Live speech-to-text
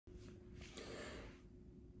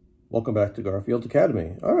Welcome back to Garfield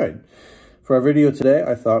Academy. All right, for our video today,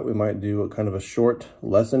 I thought we might do a kind of a short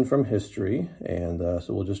lesson from history, and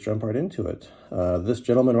so we'll just jump right into it. This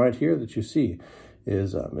gentleman right here that you see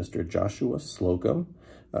is Mr. Joshua Slocum.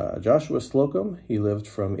 Joshua Slocum, he lived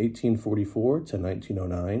from 1844 to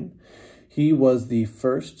 1909. He was the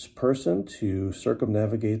first person to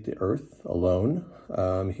circumnavigate the Earth alone.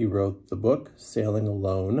 He wrote the book, Sailing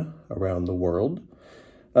Alone Around the World.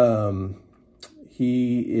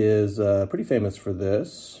 He is pretty famous for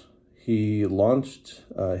this. He launched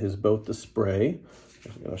his boat, the Spray.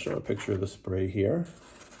 I'm going to show a picture of the Spray here.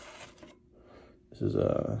 This is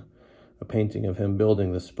a painting of him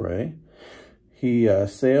building the Spray. He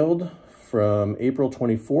sailed from April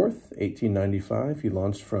 24th, 1895. He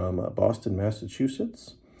launched from Boston,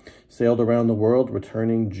 Massachusetts. Sailed around the world,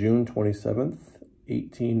 returning June 27th,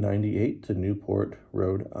 1898 to Newport,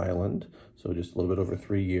 Rhode Island. So just a little bit over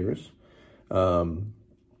 3 years.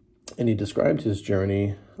 And he described his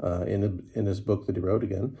journey in his book that he wrote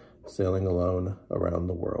again, Sailing Alone Around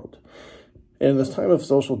the World. And in this time of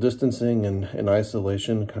social distancing and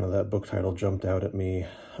isolation, kind of that book title jumped out at me.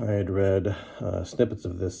 I had read snippets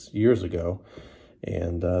of this years ago,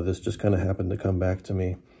 and this just kind of happened to come back to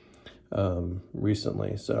me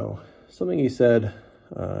recently. So something he said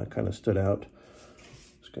kind of stood out.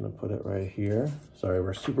 Just going to put it right here. Sorry,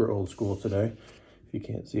 we're super old school today. If you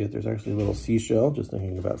can't see it, there's actually a little seashell, just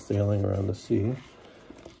thinking about sailing around the sea.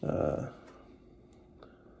 Thought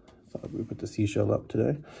we put the seashell up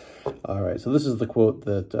today. All right, so this is the quote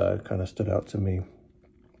that kind of stood out to me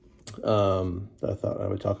that I thought I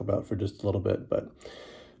would talk about for just a little bit. But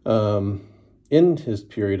in his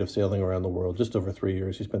period of sailing around the world, just over 3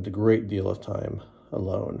 years, he spent a great deal of time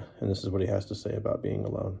alone. And this is what he has to say about being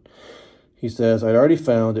alone. He says, "I'd already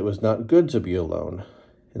found it was not good to be alone.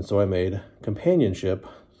 And so I made companionship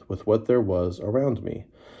with what there was around me,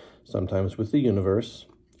 sometimes with the universe,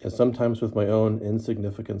 and sometimes with my own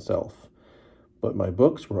insignificant self. But my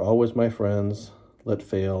books were always my friends, let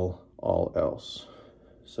fail all else."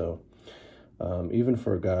 So even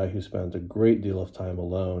for a guy who spent a great deal of time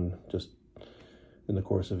alone, just in the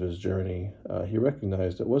course of his journey, he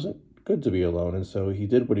recognized it wasn't good to be alone. And so he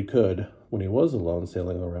did what he could when he was alone,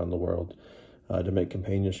 sailing around the world, to make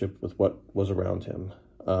companionship with what was around him.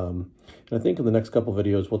 And I think in the next couple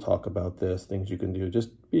videos, we'll talk about this, things you can do,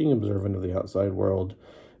 just being observant of the outside world.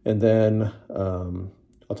 And then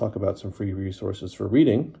I'll talk about some free resources for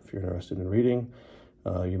reading. If you're interested in reading,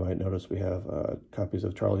 you might notice we have copies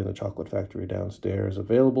of Charlie and the Chocolate Factory downstairs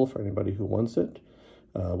available for anybody who wants it.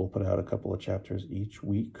 We'll put out a couple of chapters each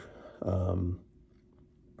week. And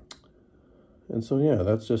so, yeah,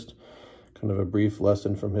 that's just kind of a brief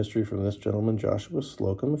lesson from history from this gentleman, Joshua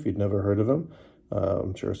Slocum, if you'd never heard of him.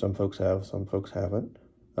 I'm sure some folks have, some folks haven't.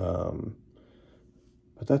 But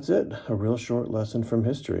that's it, a real short lesson from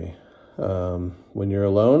history. When you're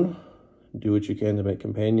alone, do what you can to make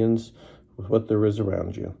companions with what there is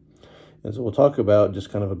around you. And so we'll talk about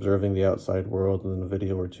just kind of observing the outside world in a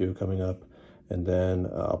video or two coming up. And then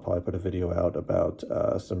I'll probably put a video out about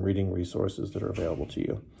some reading resources that are available to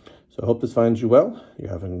you. So I hope this finds you well. You're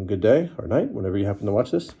having a good day or night, whenever you happen to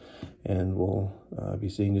watch this. And we'll be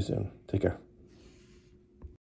seeing you soon. Take care.